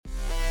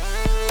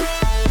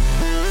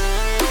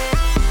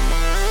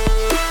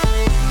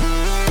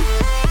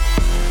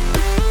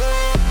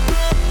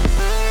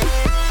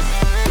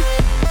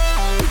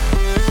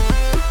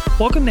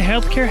Welcome to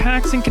Healthcare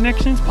Hacks and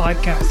Connections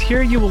podcast.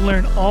 Here you will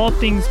learn all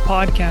things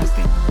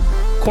podcasting,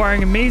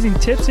 acquiring amazing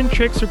tips and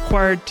tricks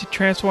required to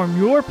transform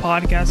your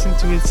podcast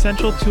into an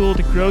essential tool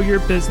to grow your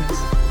business.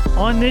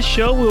 On this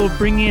show, we will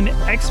bring in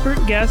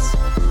expert guests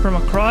from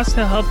across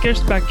the healthcare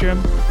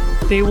spectrum.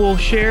 They will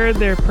share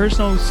their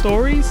personal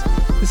stories,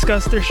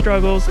 discuss their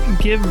struggles, and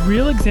give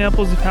real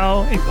examples of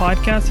how a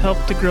podcast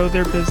helped to grow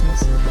their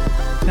business.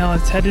 Now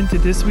let's head into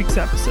this week's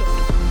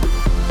episode.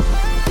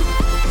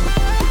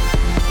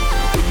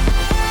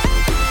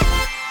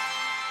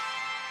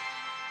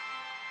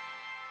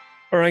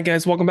 All right,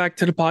 guys, welcome back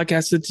to the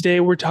podcast. So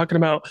today we're talking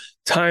about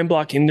time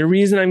blocking. The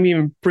reason I'm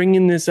even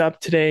bringing this up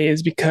today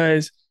is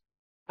because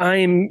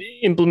I'm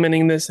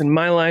implementing this in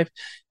my life.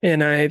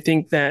 And I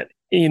think that,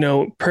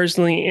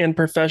 personally and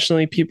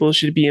professionally, people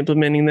should be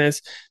implementing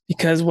this,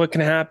 because what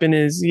can happen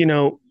is,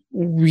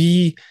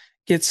 we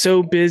get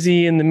so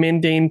busy in the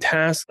mundane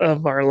tasks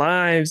of our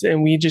lives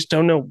and we just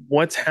don't know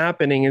what's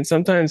happening. And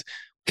sometimes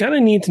we kind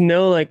of need to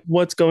know like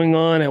what's going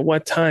on at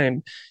what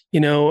time,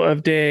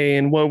 of day,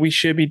 and what we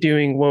should be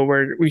doing, what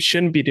we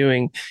shouldn't be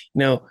doing,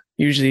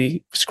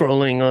 usually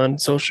scrolling on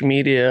social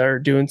media or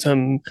doing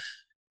some,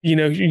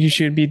 you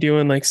should be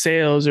doing like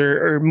sales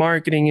or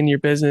marketing in your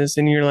business.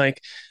 And you're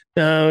like,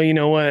 no, you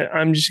know what?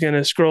 I'm just going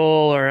to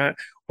scroll or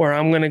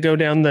I'm going to go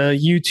down the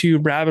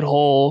YouTube rabbit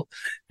hole.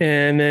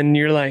 And then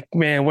you're like,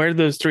 man, where did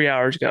those 3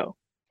 hours go?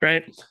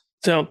 Right.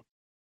 So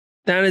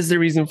that is the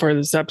reason for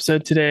this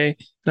episode today.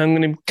 And I'm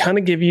going to kind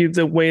of give you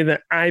the way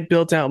that I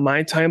built out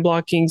my time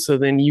blocking so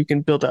then you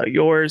can build out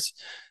yours.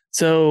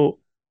 So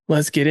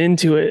let's get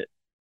into it.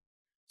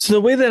 So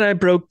the way that I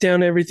broke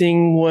down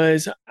everything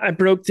was I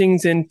broke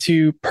things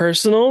into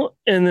personal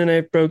and then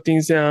I broke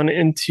things down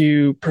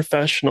into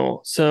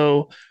professional.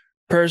 So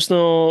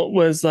personal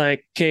was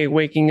like, okay,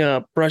 waking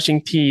up,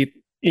 brushing teeth,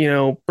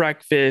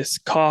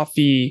 breakfast,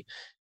 coffee,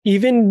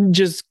 even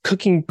just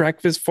cooking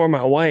breakfast for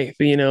my wife,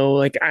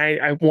 like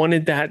I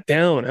wanted that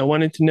down. I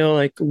wanted to know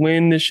like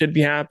when this should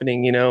be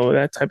happening,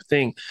 that type of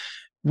thing.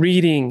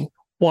 Reading,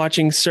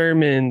 watching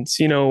sermons,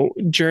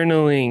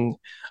 journaling,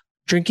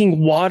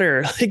 drinking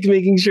water, like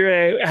making sure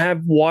I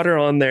have water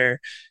on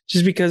there,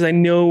 just because I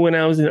know when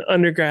I was in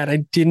undergrad, I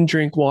didn't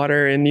drink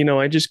water and,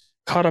 I just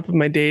caught up in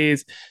my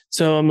days.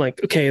 So I'm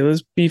like, okay,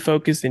 let's be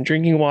focused in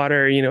drinking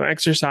water,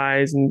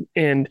 exercise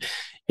and,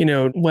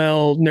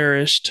 well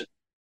nourished.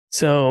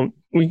 So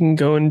we can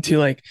go into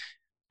like,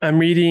 I'm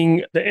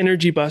reading The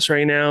Energy Bus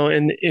right now.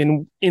 And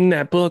in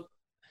that book,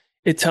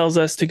 it tells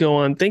us to go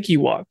on thank you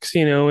walks,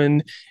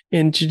 and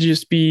to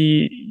just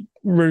be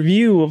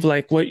review of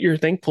like what you're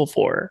thankful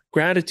for,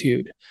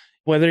 gratitude,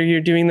 whether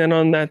you're doing that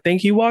on that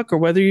thank you walk or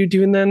whether you're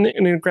doing that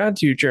in a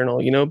gratitude journal,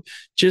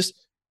 just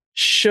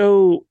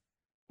show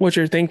what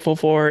you're thankful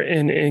for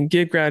and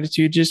give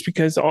gratitude, just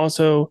because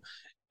also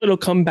it'll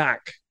come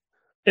back.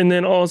 And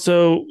then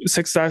also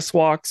success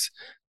walks.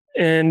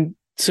 And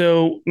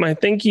so my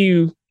thank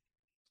you,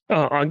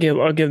 I'll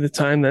give the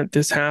time that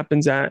this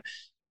happens at.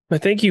 My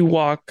thank you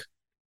walk,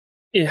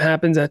 it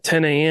happens at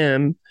 10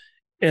 a.m.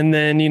 And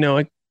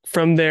then,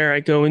 from there, I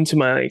go into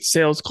my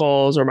sales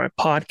calls or my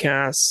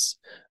podcasts,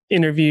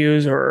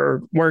 interviews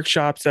or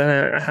workshops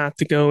that I have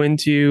to go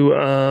into,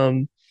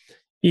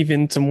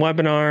 even some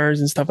webinars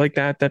and stuff like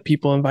that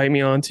people invite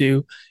me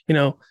onto,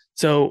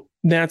 so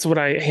that's what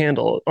I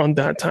handle on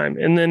that time.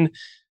 And then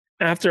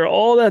after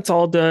all that's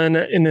all done,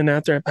 and then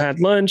after I've had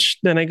lunch,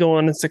 then I go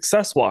on a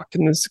success walk.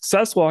 And the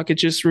success walk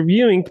is just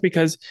reviewing,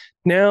 because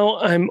now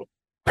I'm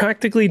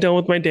practically done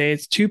with my day.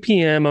 It's 2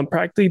 p.m. I'm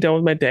practically done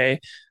with my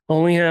day. I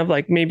only have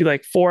maybe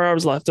 4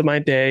 hours left of my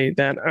day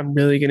that I'm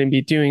really going to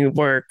be doing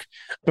work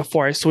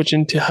before I switch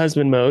into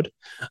husband mode.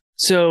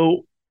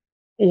 So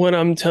what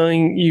I'm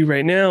telling you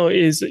right now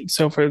is,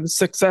 so for the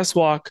success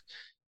walk,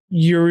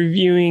 you're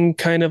reviewing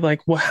kind of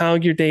like how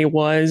your day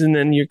was, and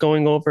then you're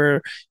going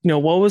over,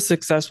 what was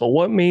successful,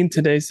 what made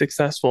today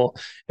successful.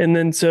 And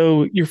then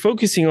so you're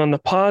focusing on the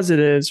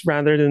positives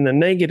rather than the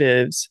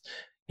negatives,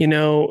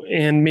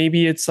 and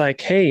maybe it's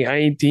like, hey,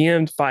 I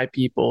DM'd 5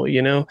 people,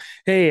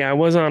 hey, I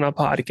was on a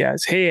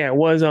podcast. Hey, I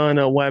was on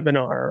a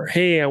webinar. Or,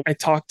 hey, I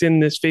talked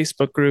in this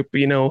Facebook group,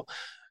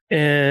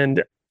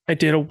 and I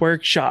did a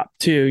workshop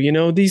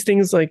too, these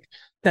things like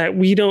that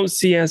we don't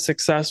see as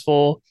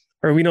successful,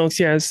 or we don't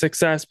see as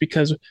success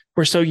because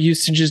we're so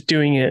used to just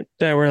doing it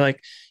that we're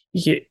like,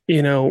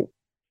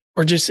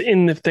 we're just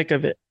in the thick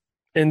of it.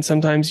 And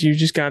sometimes you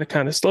just got to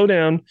kind of slow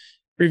down,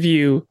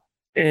 review,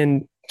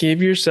 and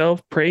give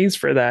yourself praise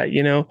for that.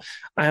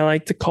 I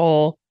like to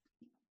call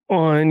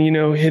on,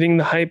 hitting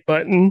the hype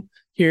button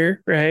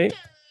here, right?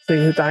 So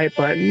you hit the hype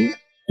button,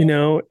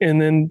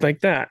 and then like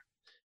that.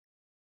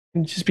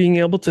 And just being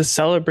able to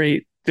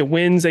celebrate the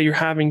wins that you're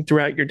having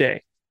throughout your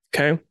day.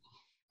 Okay.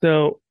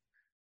 So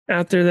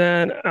after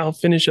that, I'll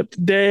finish up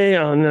the day,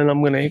 and then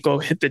I'm going to go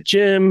hit the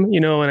gym,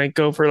 and I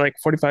go for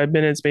 45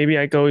 minutes. Maybe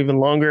I go even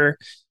longer.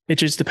 It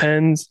just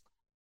depends.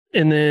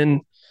 And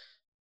then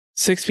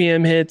 6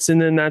 p.m. hits,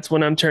 and then that's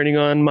when I'm turning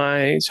on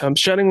so I'm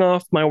shutting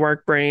off my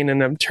work brain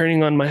and I'm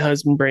turning on my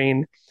husband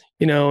brain,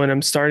 and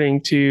I'm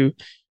starting to,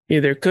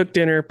 either cook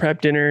dinner,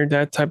 prep dinner,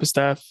 that type of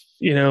stuff.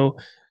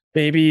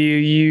 Maybe you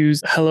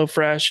use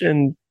HelloFresh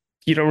and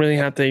you don't really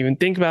have to even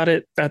think about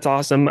it. That's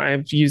awesome.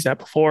 I've used that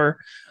before.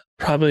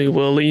 Probably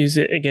will use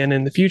it again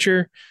in the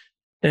future.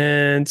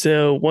 And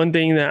so, one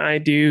thing that I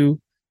do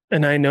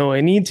and I know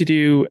I need to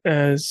do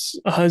as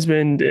a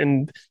husband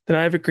and that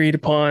I've agreed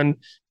upon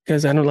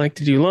because I don't like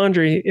to do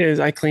laundry is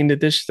I clean the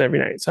dishes every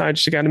night. So I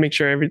just got to make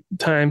sure every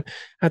time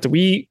after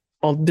we eat,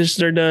 all the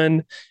dishes are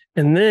done.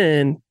 And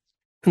then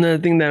another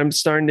thing that I'm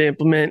starting to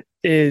implement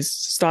is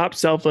stop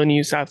cell phone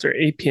use after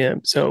 8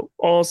 p.m. So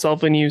all cell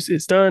phone use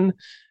is done.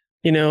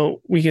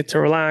 We get to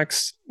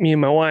relax, me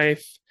and my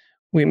wife.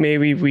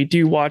 We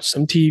do watch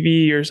some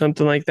TV or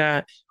something like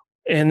that.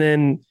 And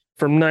then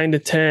from 9 to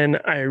 10,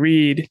 I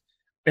read.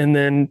 And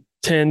then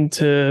 10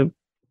 to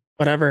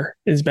whatever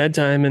is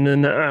bedtime. And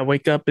then I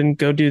wake up and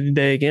go do the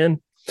day again.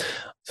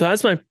 So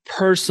that's my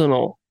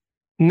personal.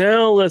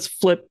 Now let's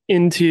flip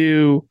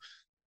into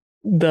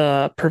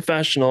the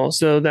professional.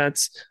 So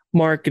that's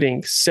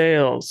marketing,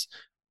 sales,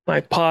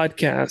 my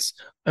podcast.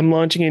 I'm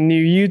launching a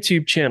new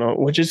YouTube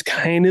channel, which is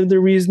kind of the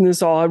reason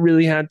this all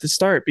really had to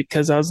start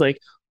because I was like,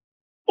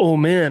 oh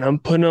man, I'm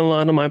putting a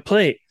lot on my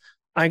plate.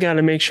 I got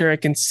to make sure I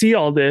can see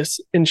all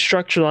this and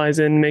structuralize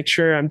it and make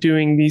sure I'm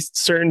doing these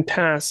certain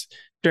tasks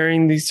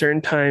during these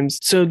certain times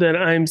so that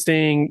I'm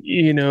staying,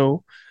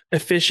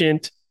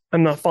 efficient.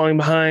 I'm not falling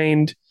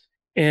behind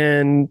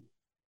and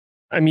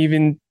I'm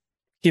even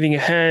getting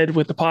ahead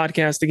with the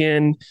podcast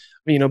again,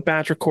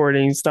 batch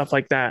recording, stuff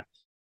like that.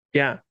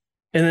 Yeah.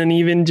 And then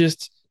even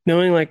just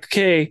knowing like,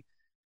 okay,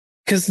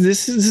 because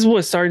this is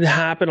what started to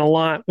happen a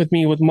lot with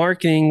me with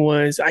marketing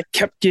was I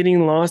kept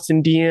getting lost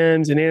in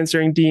DMs and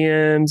answering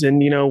DMs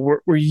and,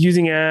 we're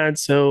using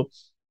ads. So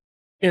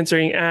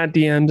answering ad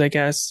DMs, I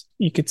guess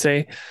you could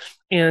say.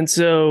 And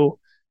so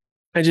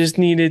I just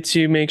needed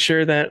to make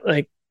sure that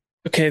like,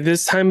 okay,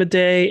 this time of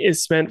day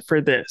is spent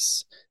for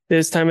this.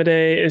 This time of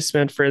day is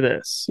spent for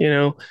this,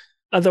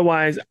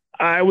 otherwise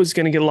I was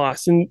going to get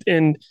lost.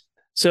 And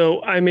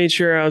so I made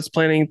sure I was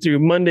planning through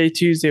Monday,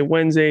 Tuesday,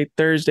 Wednesday,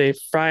 Thursday,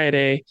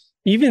 Friday,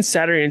 even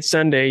Saturday and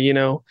Sunday,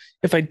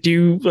 if I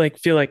do like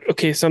feel like,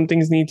 okay, some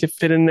things need to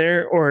fit in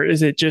there, or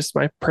is it just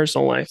my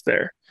personal life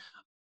there?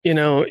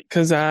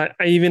 Because I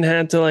even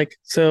had to like,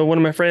 so one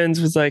of my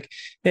friends was like,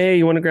 hey,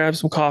 you want to grab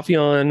some coffee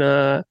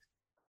on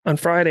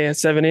Friday at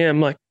 7 a.m.?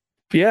 I'm like,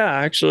 yeah,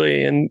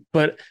 actually.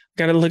 But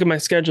got to look at my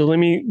schedule. Let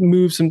me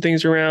move some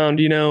things around,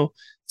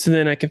 so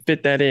then I can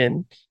fit that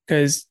in.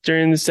 Because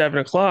during the 7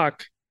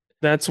 o'clock,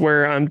 that's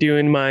where I'm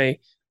doing my,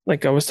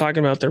 like I was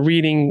talking about, the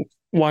reading,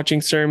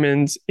 watching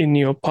sermons, and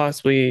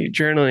possibly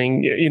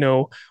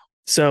journaling.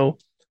 So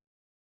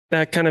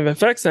that kind of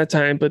affects that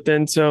time. But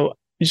then so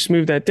you just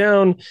move that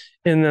down,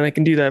 and then I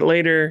can do that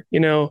later.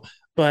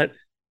 But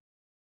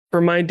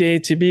for my day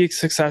to be a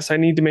success, I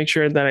need to make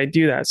sure that I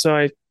do that.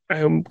 So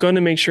I'm going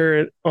to make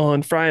sure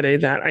on Friday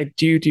that I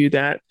do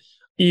that,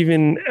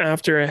 even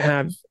after I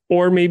have,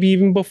 or maybe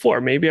even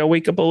before. Maybe I'll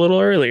wake up a little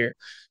earlier.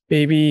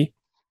 Maybe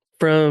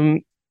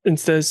from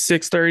instead of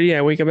 6:30,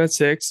 I wake up at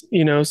 6.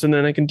 So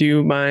then I can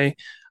do my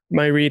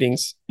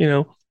readings.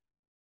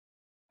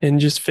 And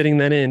just fitting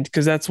that in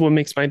because that's what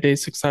makes my day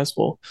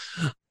successful.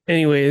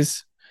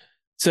 Anyways,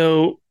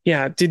 so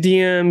yeah, the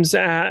DMs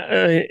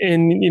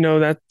and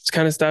that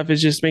kind of stuff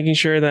is just making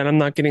sure that I'm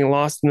not getting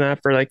lost in that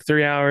for like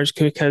 3 hours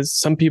because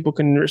some people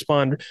can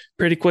respond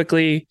pretty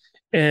quickly,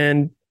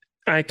 and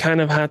I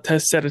kind of have to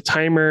set a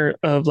timer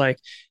of like,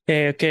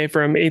 hey, okay,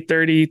 from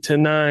 8:30 to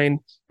 9,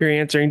 you're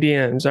answering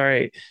DMs, all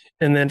right,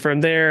 and then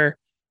from there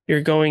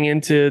you're going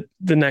into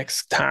the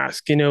next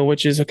task,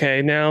 which is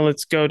okay. Now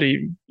let's go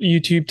to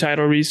YouTube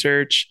title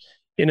research,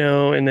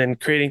 and then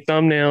creating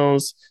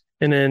thumbnails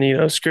and then,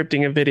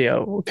 scripting a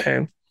video.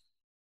 Okay.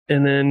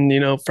 And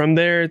then, from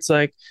there, it's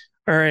like,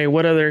 all right,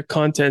 what other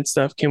content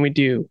stuff can we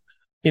do?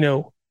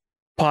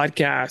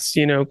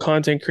 Podcasts,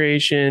 content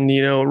creation,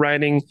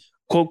 writing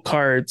quote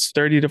cards,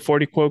 30 to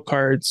 40 quote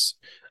cards,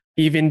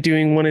 even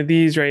doing one of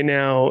these right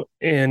now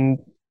and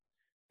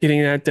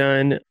getting that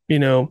done,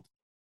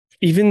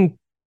 even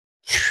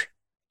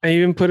I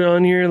even put it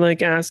on here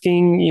like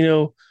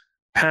asking,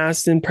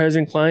 past and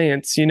present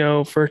clients,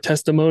 for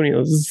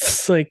testimonials.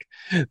 It's like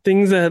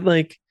things that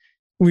like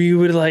we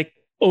would like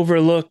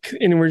overlook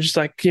and we're just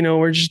like,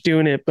 we're just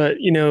doing it. But,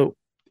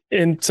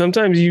 and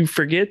sometimes you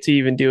forget to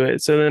even do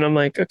it. So then I'm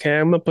like, okay,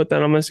 I'm going to put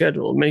that on my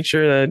schedule, make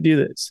sure that I do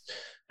this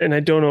and I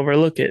don't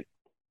overlook it.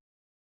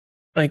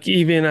 Like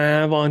even I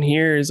have on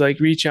here is like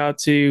reach out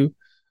to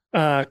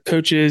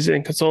coaches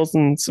and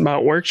consultants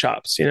about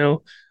workshops,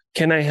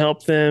 can I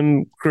help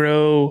them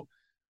grow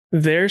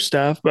their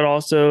stuff, but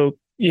also,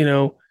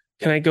 can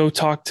I go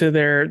talk to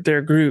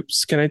their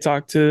groups? Can I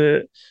talk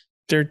to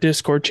their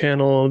Discord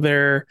channel,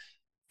 their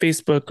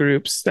Facebook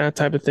groups, that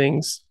type of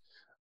things?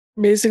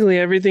 Basically,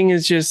 everything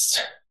is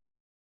just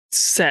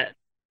set.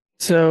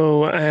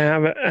 So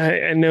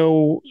I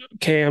know,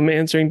 okay, I'm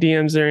answering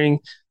DMs during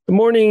the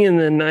morning, and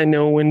then I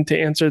know when to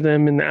answer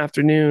them in the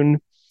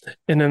afternoon,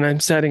 and then I'm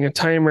setting a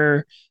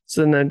timer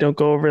so then I don't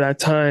go over that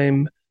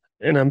time,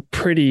 and I'm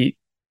pretty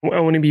I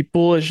want to be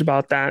bullish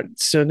about that.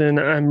 So then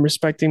I'm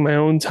respecting my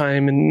own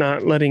time and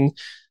not letting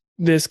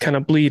this kind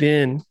of bleed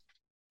in.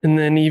 And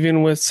then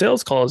even with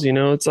sales calls,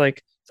 it's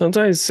like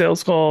sometimes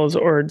sales calls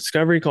or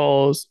discovery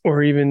calls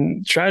or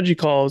even strategy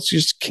calls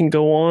just can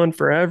go on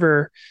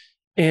forever.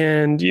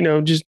 And,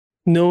 just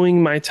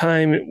knowing my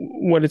time,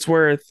 what it's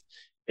worth,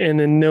 and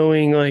then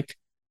knowing like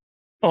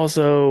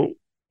also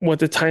what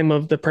the time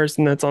of the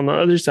person that's on the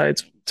other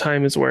side's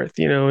time is worth,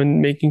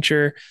 and making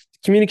sure to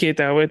communicate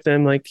that with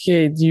them. Like,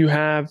 hey, do you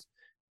have,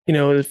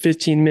 the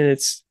 15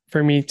 minutes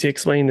for me to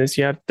explain this?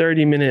 You have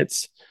 30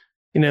 minutes,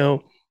 you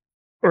know,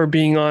 or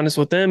being honest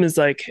with them is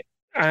like,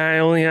 I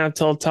only have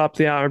till top of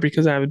the hour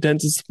because I have a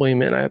dentist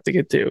appointment I have to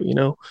get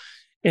to,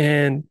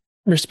 and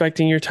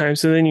respecting your time.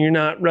 So then you're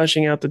not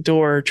rushing out the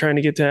door trying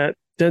to get to that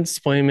dentist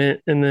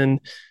appointment. And then,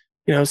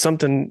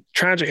 something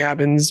tragic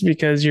happens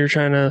because you're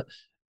trying to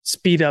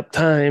speed up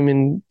time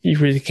and you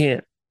really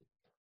can't.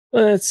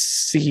 Let's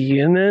see.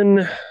 And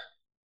then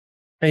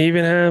I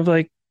even have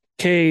like,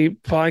 okay,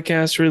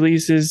 podcast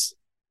releases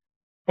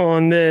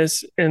on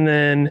this. And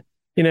then,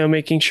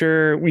 making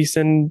sure we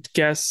send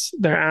guests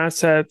their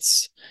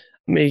assets,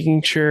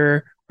 making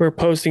sure we're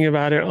posting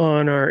about it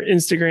on our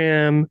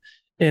Instagram,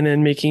 and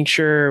then making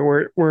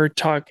sure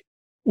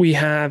we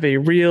have a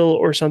reel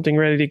or something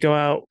ready to go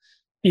out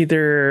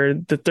either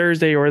the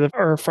Thursday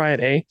or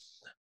Friday.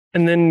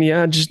 And then,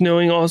 yeah, just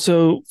knowing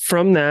also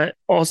from that,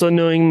 also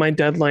knowing my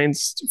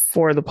deadlines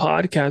for the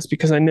podcast,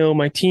 because I know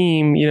my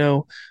team,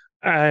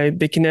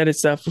 they can edit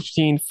stuff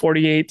between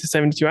 48 to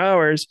 72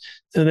 hours.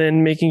 So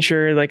then making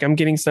sure like I'm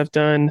getting stuff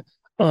done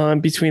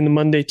between the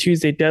Monday,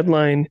 Tuesday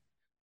deadline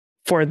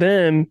for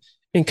them,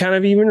 and kind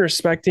of even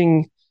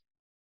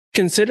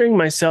considering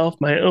myself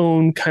my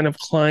own kind of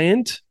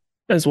client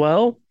as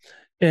well,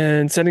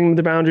 and setting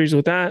the boundaries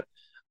with that.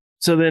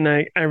 So then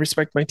I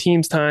respect my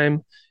team's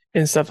time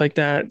and stuff like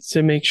that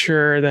to make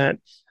sure that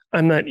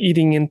I'm not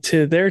eating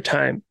into their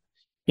time,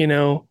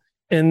 and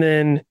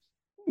then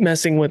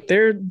messing with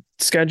their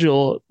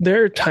schedule,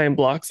 their time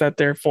blocks that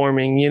they're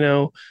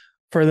forming,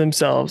 for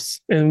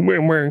themselves. And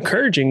we're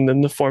encouraging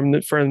them to form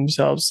it for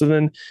themselves. So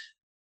then,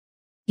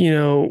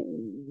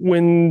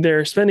 when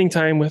they're spending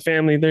time with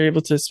family, they're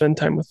able to spend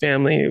time with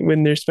family.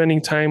 When they're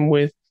spending time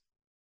with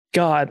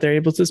God, they're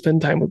able to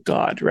spend time with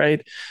God,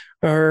 right?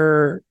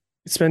 Or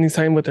spending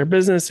time with their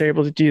business, they're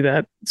able to do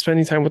that.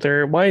 Spending time with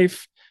their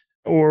wife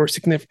or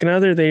significant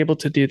other, they're able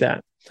to do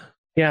that.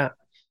 Yeah.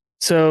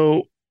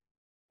 So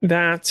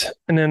that,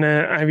 and then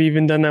I've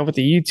even done that with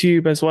the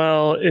YouTube as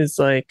well, is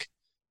like,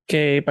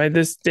 okay, by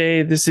this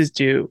day, this is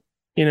due.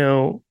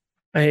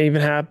 I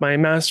even have my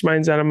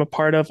masterminds that I'm a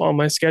part of on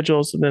my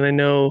schedule. So then I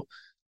know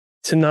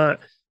to not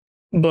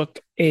book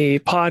a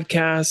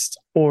podcast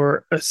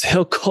or a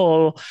sale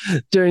call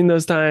during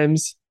those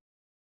times.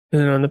 And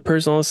then on the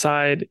personal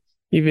side,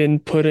 even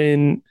put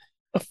in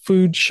a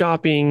food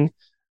shopping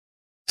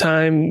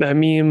time that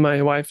me and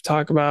my wife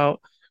talk about,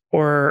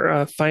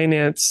 or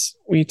finance.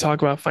 We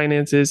talk about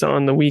finances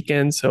on the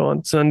weekends, so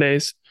on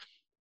Sundays,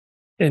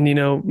 and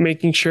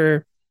making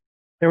sure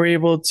that we're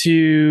able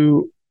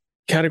to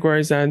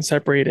categorize that and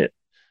separate it.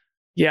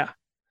 Yeah.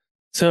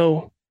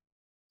 So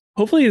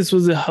hopefully this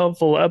was a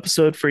helpful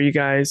episode for you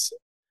guys,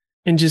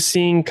 and just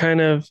seeing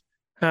kind of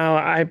how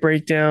I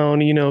break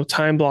down,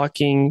 time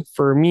blocking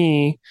for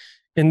me.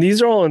 And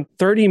these are all in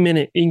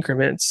 30-minute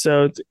increments.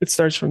 So it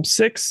starts from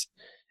 6,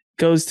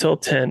 goes till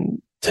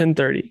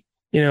 10:30,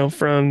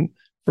 from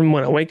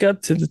when I wake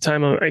up to the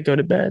time I go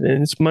to bed.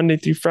 And it's Monday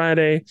through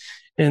Friday.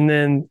 And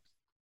then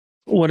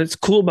what is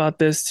cool about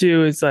this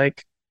too is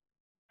like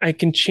I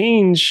can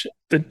change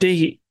the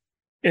date,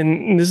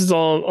 and this is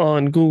all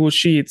on Google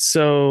Sheets.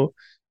 So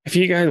if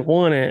you guys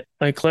want it,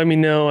 like let me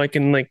know. I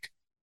can like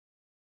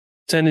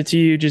send it to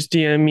you. Just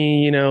DM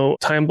me,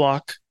 time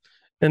block,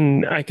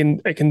 and I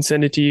can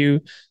send it to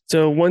you.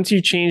 So once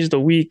you change the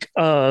week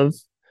of,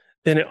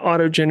 then it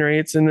auto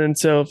generates. And then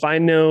so if I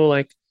know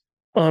like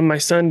on my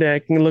Sunday, I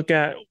can look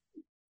at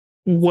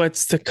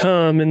what's to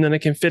come, and then I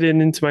can fit it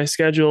into my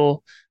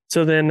schedule.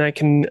 So then I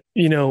can,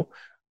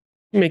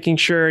 making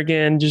sure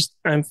again, just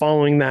I'm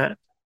following that.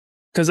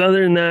 Because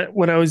other than that,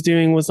 what I was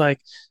doing was like,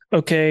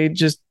 okay,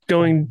 just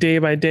going day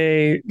by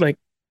day, like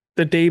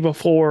the day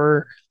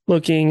before,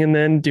 looking and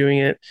then doing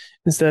it,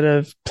 instead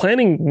of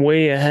planning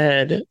way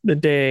ahead the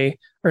day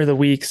or the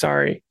week,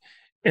 sorry.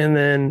 And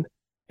then,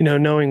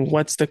 knowing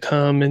what's to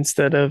come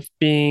instead of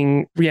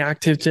being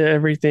reactive to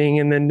everything,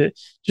 and then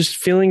just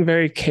feeling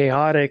very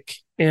chaotic.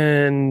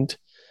 And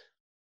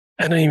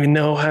I don't even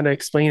know how to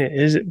explain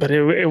it, but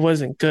it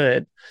wasn't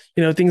good.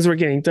 Things were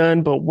getting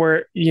done, but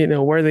were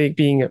they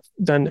being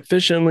done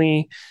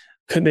efficiently?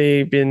 Could they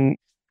have been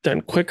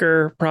done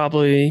quicker?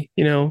 Probably,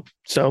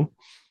 so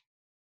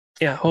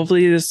yeah,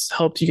 hopefully this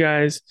helped you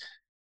guys,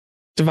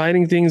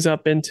 dividing things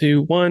up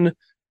into one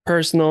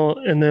personal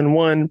and then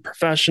one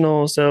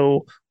professional.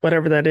 So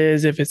whatever that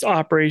is, if it's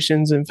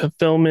operations and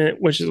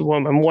fulfillment, which is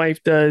what my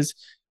wife does,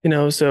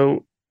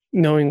 so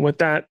knowing what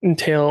that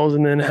entails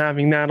and then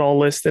having that all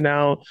listed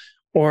out,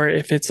 or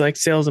if it's like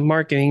sales and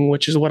marketing,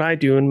 which is what I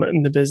do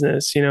in the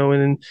business, and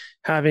then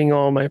having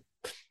all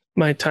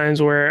my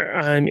times where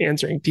I'm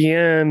answering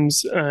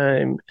DMs,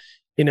 I'm,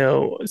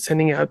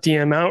 sending out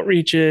DM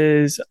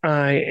outreaches,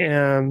 I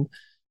am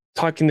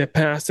talking to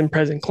past and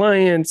present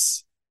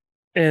clients,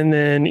 and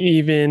then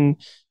even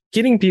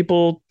getting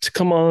people to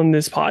come on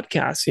this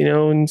podcast,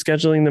 and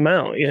scheduling them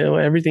out.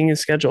 Everything is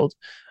scheduled.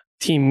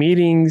 Team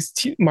meetings,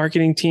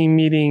 marketing team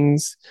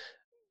meetings.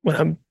 When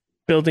I'm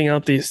building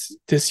out this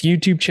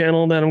YouTube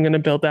channel that I'm going to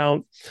build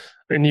out,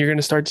 and you're going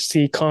to start to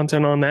see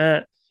content on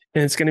that,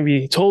 and it's going to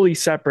be totally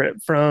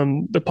separate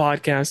from the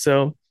podcast.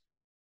 So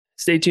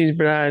stay tuned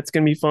for that. It's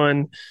going to be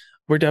fun.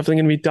 We're definitely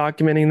going to be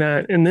documenting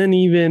that. And then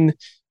even,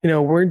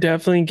 we're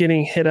definitely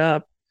getting hit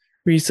up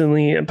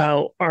recently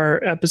about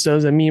our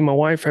episodes that me and my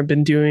wife have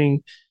been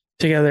doing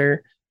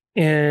together.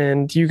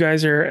 And you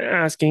guys are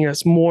asking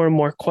us more and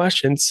more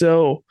questions.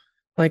 So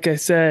like I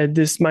said,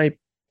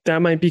 that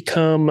might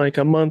become like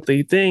a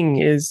monthly thing.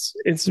 It's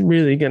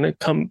really going to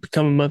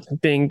become a monthly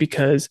thing,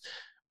 because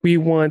we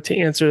want to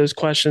answer those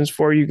questions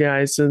for you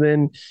guys. So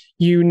then,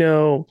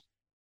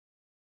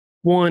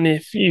 one,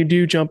 if you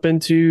do jump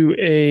into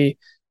a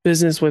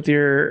business with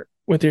your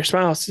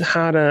spouse,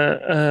 how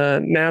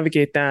to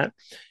navigate that.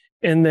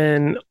 And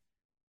then,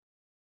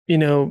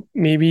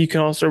 maybe you can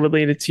also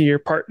relate it to your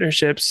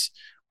partnerships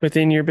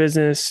within your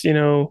business,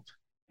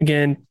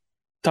 again,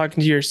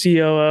 talking to your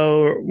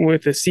COO or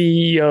with the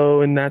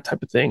CEO and that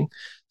type of thing.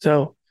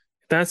 So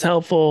if that's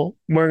helpful,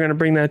 we're going to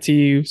bring that to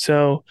you.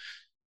 So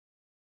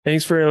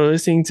thanks for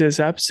listening to this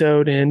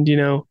episode. And,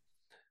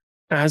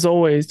 as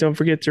always, don't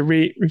forget to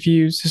rate,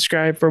 review,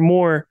 subscribe for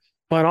more.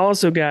 But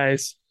also,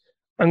 guys,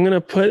 I'm going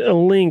to put a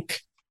link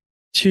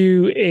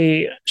to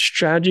a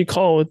strategy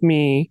call with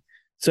me.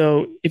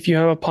 So if you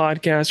have a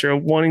podcast or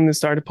wanting to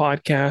start a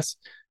podcast,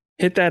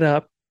 hit that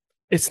up.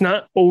 It's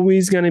not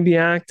always going to be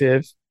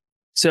active.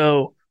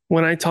 So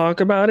when I talk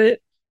about it,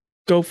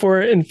 go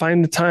for it and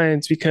find the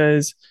times,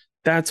 because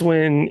that's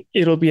when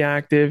it'll be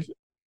active.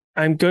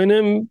 I'm going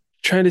to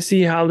try to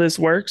see how this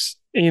works,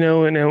 and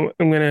I'm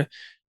going to,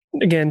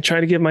 again, try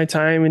to give my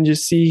time and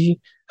just see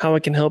how I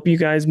can help you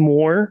guys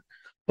more.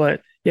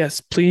 But yes,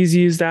 please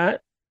use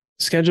that.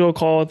 Schedule a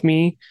call with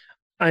me.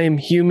 I am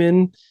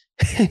human.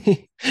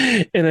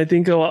 And I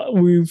think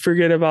we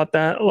forget about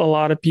that. A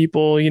lot of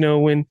people,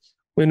 when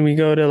we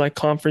go to like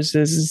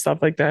conferences and stuff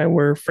like that,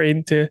 we're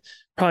afraid to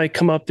probably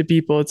come up to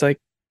people. It's like,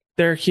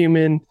 they're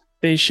human.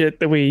 They shit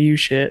the way you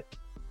shit.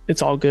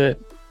 It's all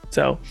good.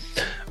 So,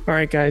 all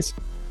right, guys,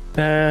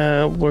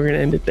 we're going to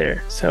end it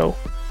there. So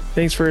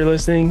thanks for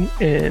listening,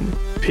 and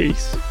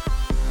peace.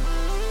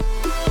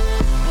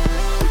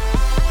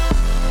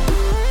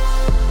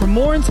 For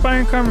more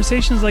inspiring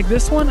conversations like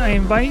this one, I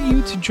invite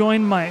you to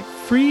join my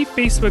free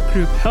Facebook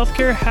group,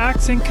 Healthcare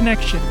Hacks and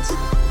Connections.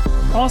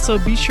 Also,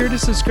 be sure to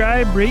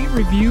subscribe, rate,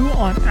 review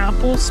on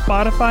Apple,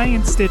 Spotify,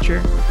 and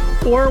Stitcher,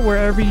 or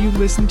wherever you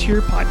listen to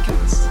your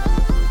podcasts.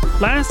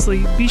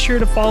 Lastly, be sure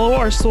to follow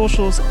our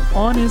socials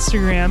on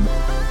Instagram,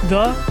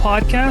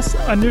 @podcast_doc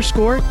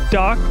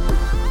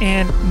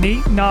and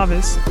Nate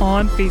Navas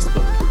on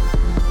Facebook.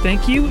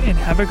 Thank you and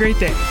have a great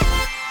day.